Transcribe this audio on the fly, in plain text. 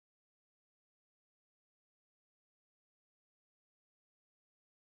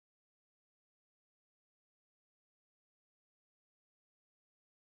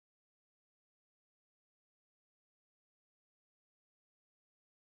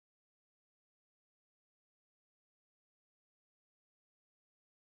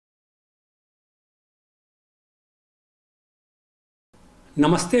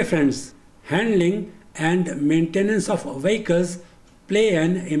Namaste friends. Handling and maintenance of vehicles play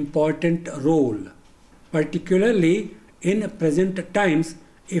an important role. Particularly in present times,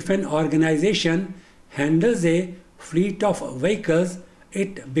 if an organization handles a fleet of vehicles,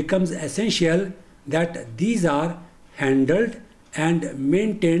 it becomes essential that these are handled and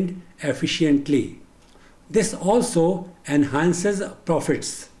maintained efficiently. This also enhances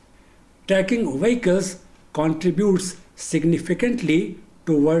profits. Tracking vehicles contributes significantly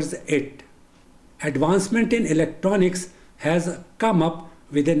towards it. Advancement in electronics has come up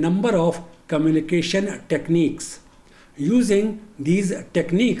with a number of communication techniques. Using these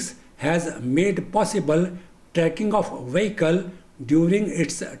techniques has made possible tracking of vehicle during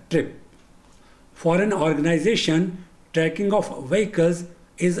its trip. For an organization, tracking of vehicles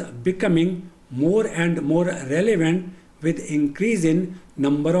is becoming more and more relevant with increase in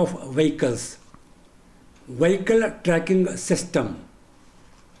number of vehicles. Vehicle tracking system.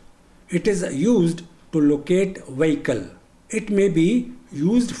 It is used to locate vehicle. It may be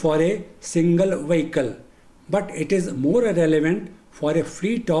used for a single vehicle, but it is more relevant for a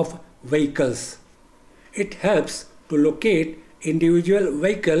fleet of vehicles. It helps to locate individual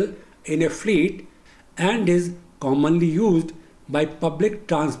vehicle in a fleet and is commonly used by public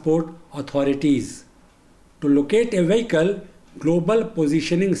transport authorities. To locate a vehicle, Global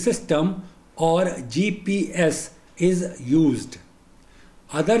Positioning System or GPS is used.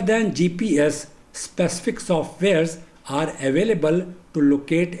 Other than GPS, specific softwares are available to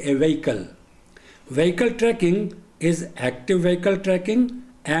locate a vehicle. Vehicle tracking is active vehicle tracking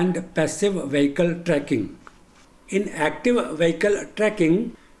and passive vehicle tracking. In active vehicle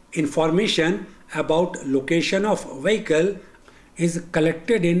tracking, information about location of vehicle is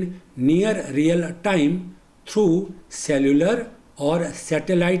collected in near real time through cellular or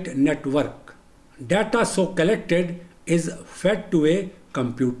satellite network. Data so collected is fed to a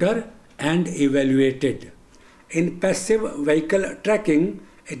computer and evaluated. In passive vehicle tracking,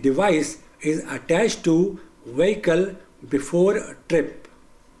 a device is attached to vehicle before trip.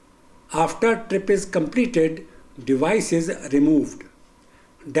 After trip is completed, device is removed.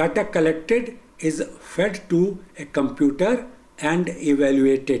 Data collected is fed to a computer and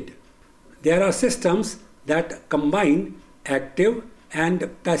evaluated. There are systems that combine active and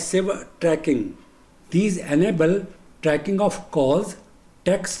passive tracking. These enable tracking of calls,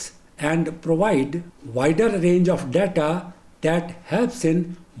 texts, and provide wider range of data that helps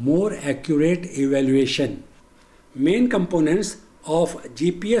in more accurate evaluation. Main components of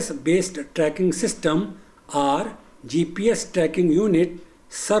GPS-based tracking system are GPS tracking unit,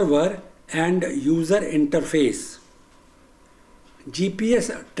 server, and user interface.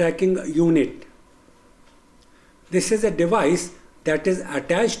 GPS tracking unit. This is a device that is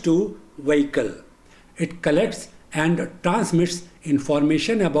attached to vehicle. It collects and transmits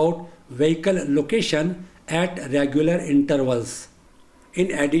information about vehicle location at regular intervals.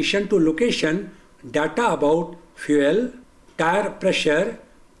 In addition to location, data about fuel, tire pressure,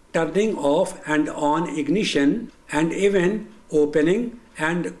 turning off and on ignition, and even opening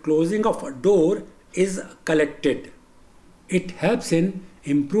and closing of a door is collected. It helps in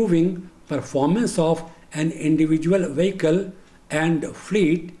improving performance of an individual vehicle and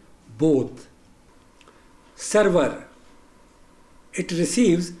fleet both. Server. It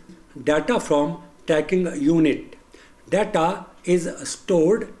receives data from tracking unit. Data is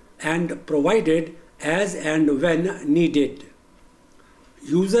stored and provided as and when needed.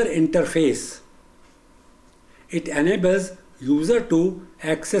 User interface. It enables user to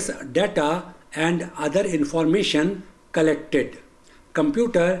access data and other information collected.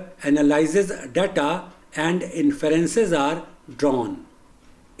 Computer analyzes data and inferences are drawn.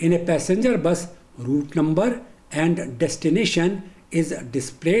 In a passenger bus, route number and destination is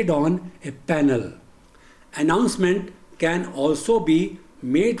displayed on a panel. Announcement can also be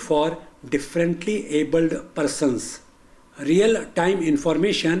made for differently abled persons. Real-time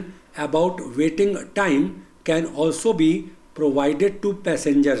information about waiting time can also be provided to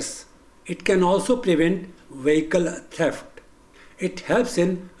passengers. It can also prevent vehicle theft. It helps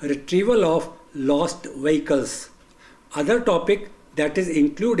in retrieval of lost vehicles. Other topic that is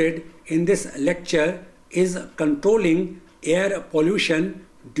included in this lecture is controlling air pollution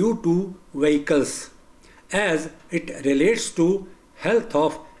due to vehicles, as it relates to health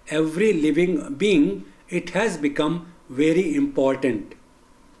of every living being. It has become very important.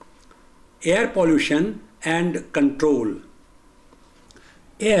 Air pollution and control.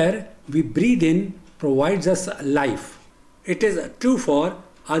 Air we breathe in provides us life. It is true for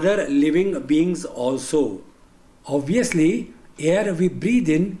other living beings also. Obviously, air we breathe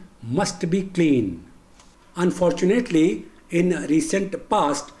in must be clean. Unfortunately, in recent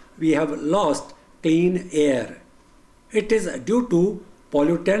past we have lost clean air. It is due to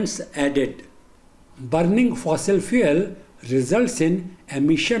pollutants added. Burning fossil fuel results in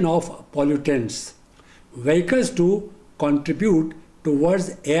emission of pollutants. Vehicles too contribute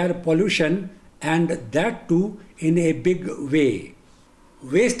towards air pollution, and that too in a big way.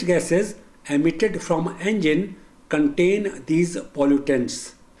 Waste gases emitted from engine contain these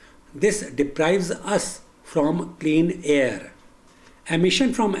pollutants. This deprives us from clean air.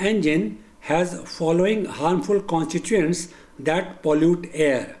 Emission from engine has following harmful constituents that pollute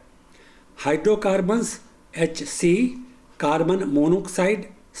air: hydrocarbons HC, carbon monoxide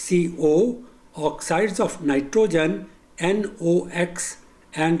CO, oxides of nitrogen NOx,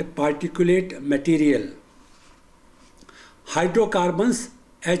 and particulate material. Hydrocarbons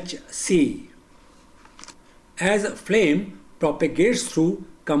HC. As flame propagates through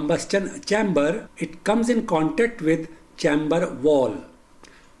combustion chamber, it comes in contact with chamber wall.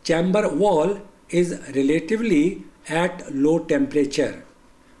 Chamber wall is relatively at low temperature.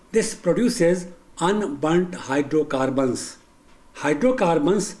 This produces unburnt hydrocarbons.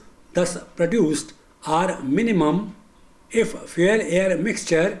 Hydrocarbons thus produced are minimum if fuel-air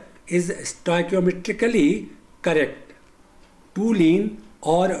mixture is stoichiometrically correct. Too lean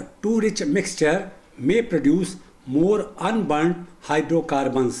or too rich mixture may produce more unburnt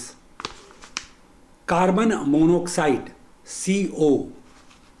hydrocarbons. Carbon monoxide CO.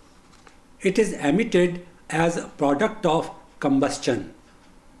 It is emitted as a product of combustion.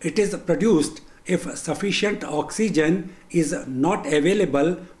 It is produced if sufficient oxygen is not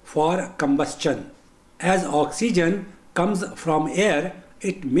available for combustion. As oxygen comes from air,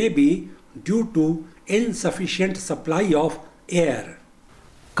 it may be due to insufficient supply of air.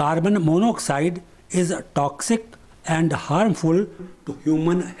 Carbon monoxide is toxic and harmful to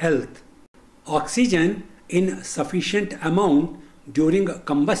human health. Oxygen in sufficient amount during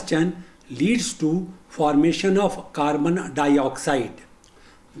combustion leads to formation of carbon dioxide.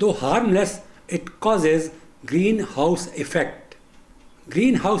 Though harmless, it causes greenhouse effect.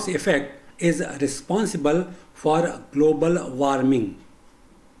 Greenhouse effect is responsible for global warming.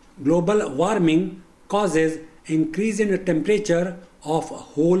 Global warming causes increase in temperature of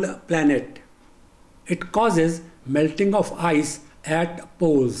whole planet. It causes melting of ice at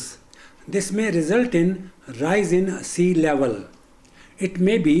poles. This may result in rise in sea level. It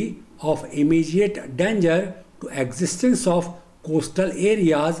may be of immediate danger to existence of coastal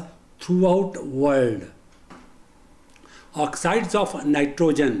areas throughout world. Oxides of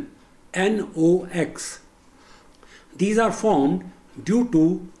nitrogen NOx. These are formed due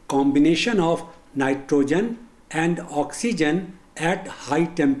to combination of nitrogen and oxygen at high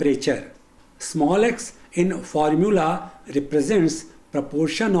temperature. Small x in formula represents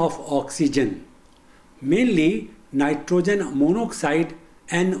proportion of oxygen. Mainly nitrogen monoxide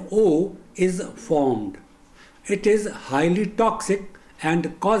NO is formed. It is highly toxic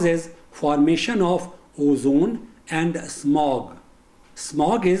and causes formation of ozone and smog.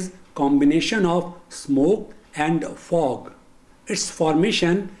 Smog is combination of smoke and fog. Its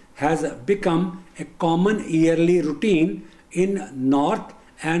formation has become a common yearly routine in North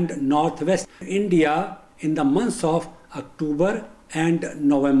and Northwest India in the months of October and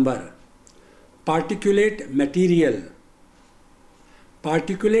November. Particulate material.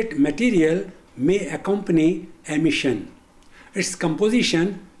 Particulate material may accompany emission. Its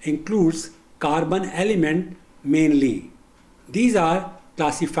composition includes carbon element mainly. These are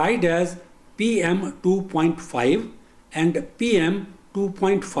classified as PM 2.5 and PM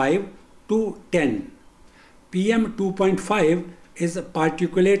 2.5 to 10. PM 2.5 is a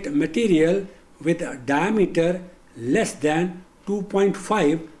particulate material with a diameter less than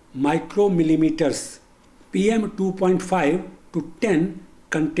 2.5 micromillimeters. PM 2.5 to 10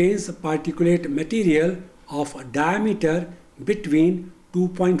 contains particulate material of a diameter between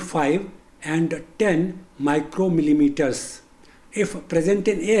 2.5 and 10 micromillimeters. If present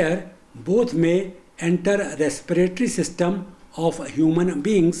in air, both may enter respiratory system of human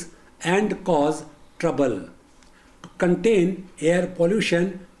beings and cause trouble. To contain air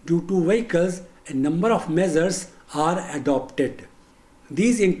pollution due to vehicles, a number of measures are adopted.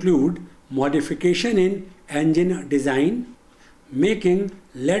 These include modification in engine design, making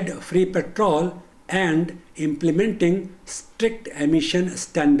lead-free petrol, and implementing strict emission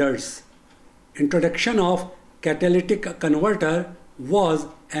standards. Introduction of catalytic converter was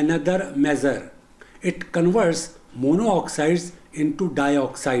another measure. It converts monooxides into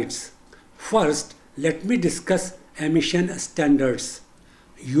dioxides. First, let me discuss emission standards.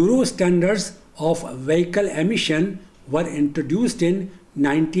 Euro standards of vehicle emission were introduced in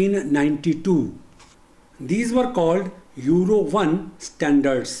 1992. These were called Euro 1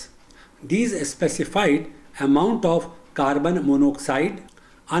 standards. These specified amount of carbon monoxide,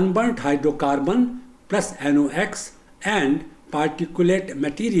 unburnt hydrocarbon plus NOx and particulate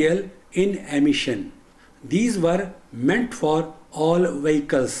material in emission. These were meant for all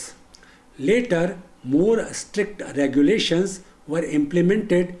vehicles. Later, more strict regulations were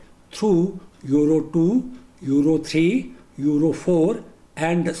implemented through Euro 2, Euro 3, Euro 4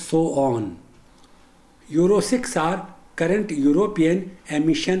 and so on. Euro 6 are current European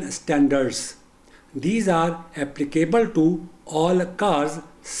emission standards. These are applicable to all cars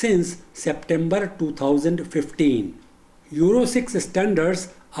since September 2015. Euro 6 standards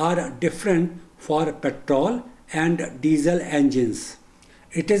are different for petrol and diesel engines.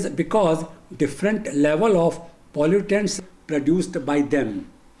 It is because different level of pollutants produced by them.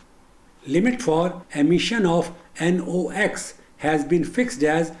 Limit for emission of NOx has been fixed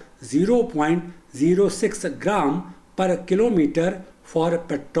as 0.06 gram per kilometer for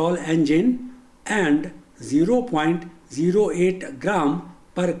petrol engine and 0.08 gram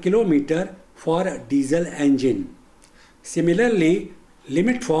per kilometer for diesel engine. Similarly,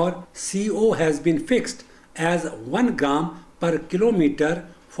 limit for CO has been fixed as 1 gram per kilometer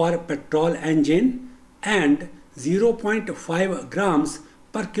for petrol engine and 0.5 grams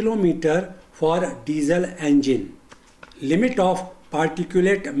per kilometer for diesel engine. Limit of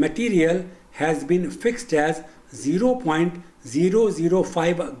particulate material has been fixed as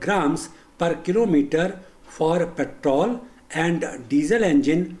 0.005 grams per kilometer for petrol and diesel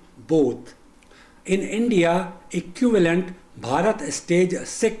engine both. In India, equivalent Bharat Stage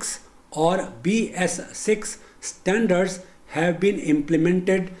 6 or BS6 standards have been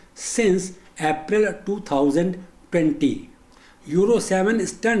implemented since April 2020. Euro 7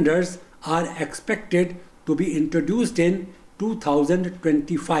 standards are expected to be introduced in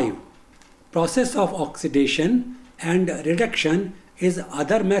 2025. Process of oxidation and reduction is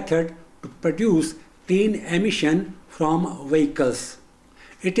other method to produce clean emission from vehicles.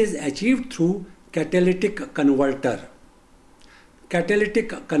 It is achieved through catalytic converter.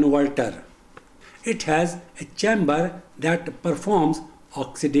 Catalytic converter. It has a chamber that performs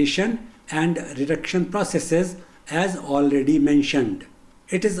oxidation and reduction processes as already mentioned.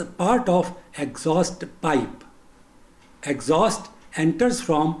 It is a part of exhaust pipe. Exhaust enters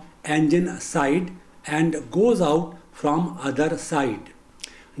from engine side and goes out from other side.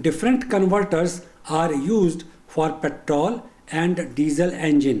 Different converters are used for petrol and diesel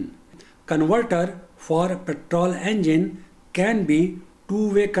engine. Converter for petrol engine can be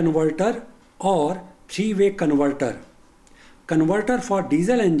two-way converter or three-way converter. Converter for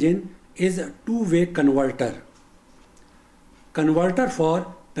diesel engine is a two-way converter. Converter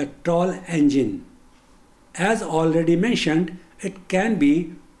for petrol engine. As already mentioned, it can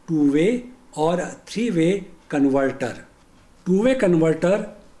be two-way or three-way converter. Two-way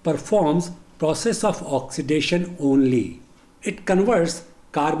converter performs process of oxidation only. It converts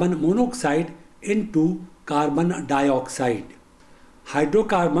carbon monoxide into carbon dioxide.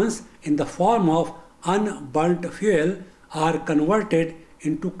 Hydrocarbons in the form of unburnt fuel are converted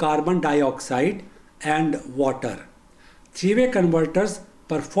into carbon dioxide and water. Three-way converters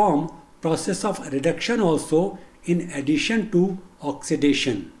perform process of reduction also in addition to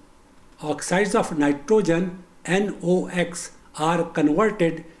oxidation. Oxides of nitrogen NOx are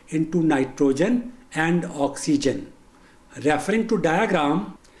converted into nitrogen and oxygen. Referring to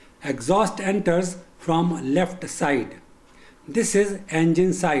diagram, exhaust enters from left side. This is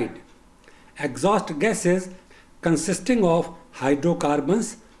engine side. Exhaust gases consisting of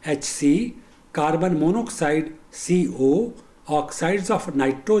hydrocarbons HC, carbon monoxide CO, oxides of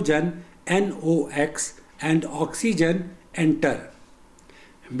nitrogen NOx and oxygen enter.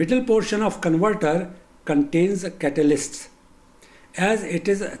 Middle portion of converter contains catalysts. As it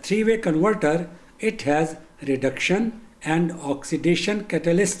is a three-way converter, it has reduction and oxidation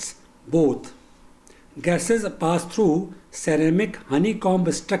catalysts both. Gases pass through ceramic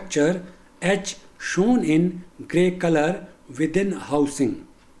honeycomb structure H shown in grey color within housing.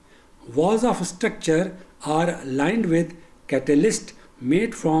 Walls of structure are lined with catalyst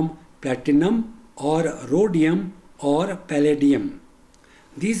made from platinum or rhodium or palladium.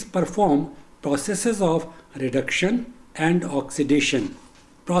 These perform processes of reduction and oxidation.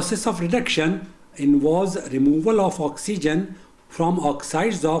 Process of reduction involves removal of oxygen from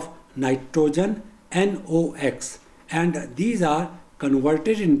oxides of nitrogen NOx, and these are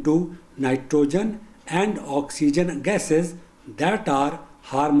converted into nitrogen and oxygen gases that are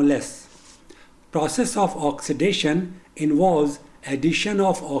harmless. Process of oxidation involves addition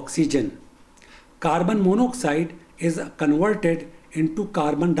of oxygen. Carbon monoxide is converted into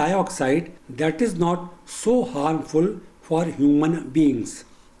carbon dioxide that is not so harmful for human beings.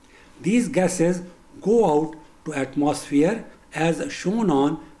 These gases go out to atmosphere as shown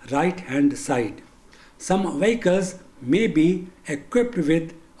on right hand side. Some vehicles may be equipped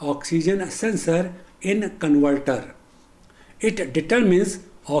with oxygen sensor in converter. It determines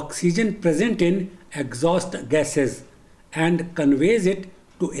oxygen present in exhaust gases and conveys it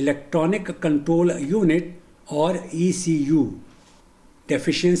to electronic control unit or ECU.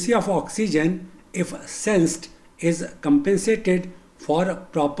 Deficiency of oxygen, if sensed, is compensated for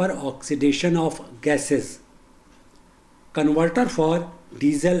proper oxidation of gases. Converter for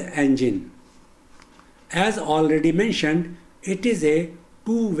diesel engine. As already mentioned, it is a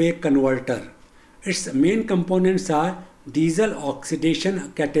two-way converter. Its main components are diesel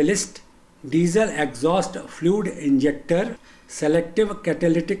oxidation catalyst, diesel exhaust fluid injector, selective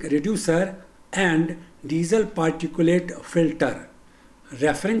catalytic reducer, and diesel particulate filter.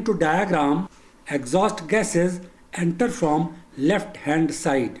 Referring to diagram, exhaust gases enter from left hand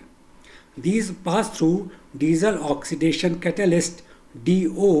side. These pass through diesel oxidation catalyst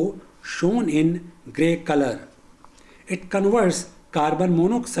DO shown in grey color. It converts carbon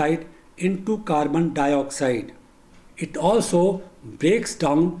monoxide into carbon dioxide. It also breaks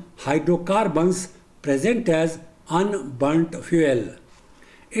down hydrocarbons present as unburnt fuel.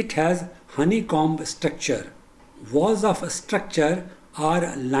 It has honeycomb structure. Walls of structure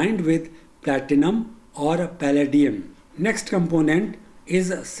are lined with platinum or palladium. Next component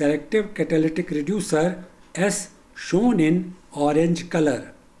is selective catalytic reducer S shown in orange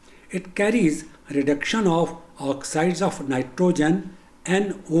color. It carries reduction of oxides of nitrogen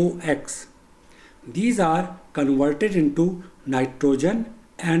NOx. These are converted into nitrogen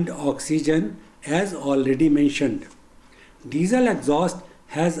and oxygen as already mentioned. Diesel exhaust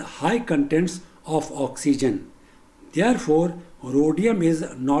has high contents of oxygen. Therefore, rhodium is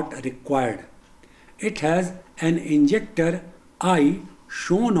not required. It has an injector I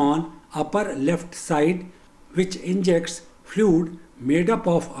shown on upper left side which injects fluid made up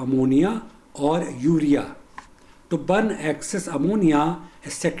of ammonia or urea. To burn excess ammonia, a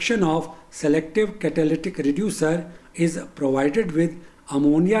section of selective catalytic reducer is provided with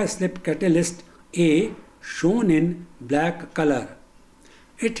ammonia slip catalyst A shown in black color.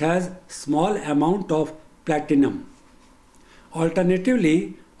 It has small amount of platinum.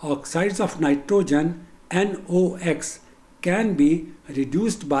 Alternatively, oxides of nitrogen NOx can be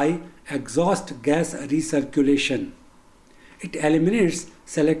reduced by exhaust gas recirculation. It eliminates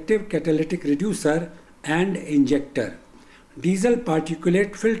selective catalytic reducer and injector. Diesel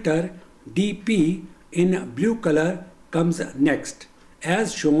particulate filter DP in blue color comes next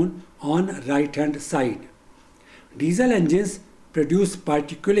as shown on right hand side. Diesel engines produce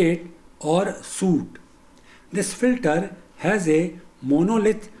particulate or soot. This filter has a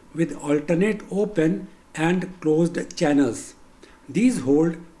monolith with alternate open and closed channels. These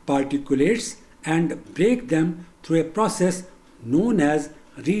hold particulates and break them through a process known as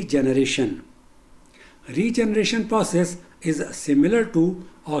regeneration. Regeneration process is similar to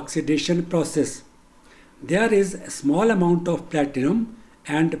oxidation process. There is a small amount of platinum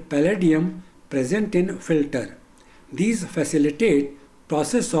and palladium present in filter. These facilitate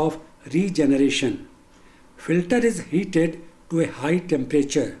process of regeneration. Filter is heated to a high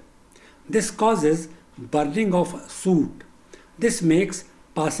temperature. This causes burning of soot. This makes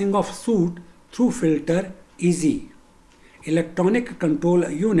passing of soot through filter easy. Electronic control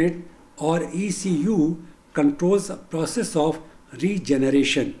unit or ECU controls the process of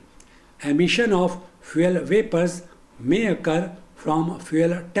regeneration. Emission of fuel vapors may occur from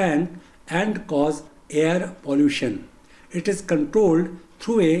fuel tank and cause air pollution. It is controlled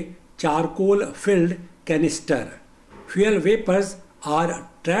through a charcoal-filled canister. Fuel vapors are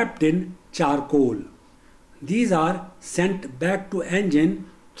trapped in charcoal. These are sent back to engine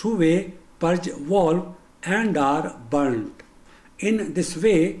through a purge valve and are burnt. In this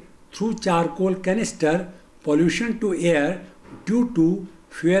way, through charcoal canister, pollution to air due to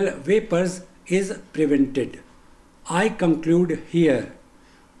fuel vapors is prevented. I conclude here.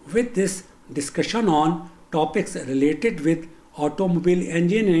 With this, discussion on topics related with automobile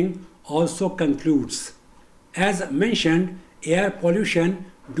engineering also concludes. As mentioned, air pollution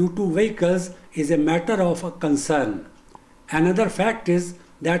due to vehicles is a matter of concern. Another fact is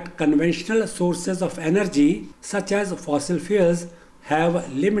that conventional sources of energy such as fossil fuels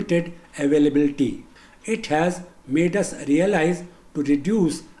have limited availability. It has made us realize to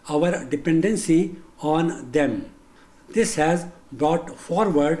reduce our dependency on them. This has brought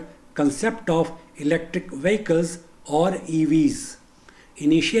forward concept of electric vehicles or EVs.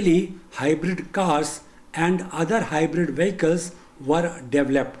 Initially, hybrid cars and other hybrid vehicles were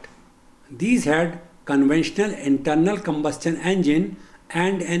developed. These had conventional internal combustion engine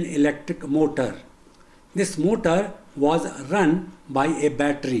and an electric motor. This motor was run by a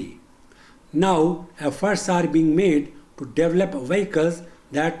battery. Now efforts are being made to develop vehicles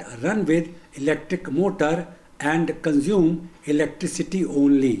that run with electric motor and consume electricity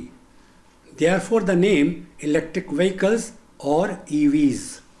only. Therefore the name electric vehicles or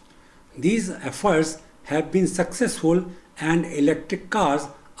EVs. These efforts have been successful and electric cars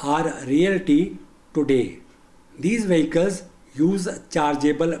are reality today. These vehicles use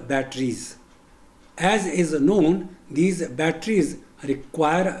chargeable batteries. As is known, these batteries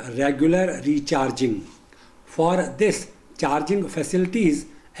require regular recharging. For this, charging facilities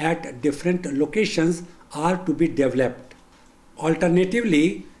at different locations are to be developed.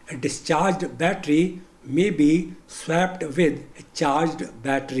 Alternatively, a discharged battery may be swapped with a charged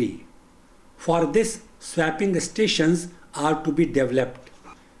battery. For this, swapping stations are to be developed.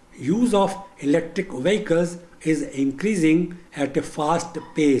 Use of electric vehicles is increasing at a fast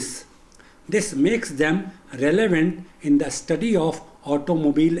pace. This makes them relevant in the study of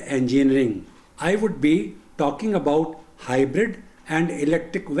automobile engineering. I would be talking about hybrid and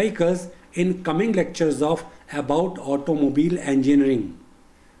electric vehicles in coming lectures of about automobile engineering.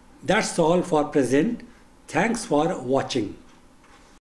 That's all for present. Thanks for watching.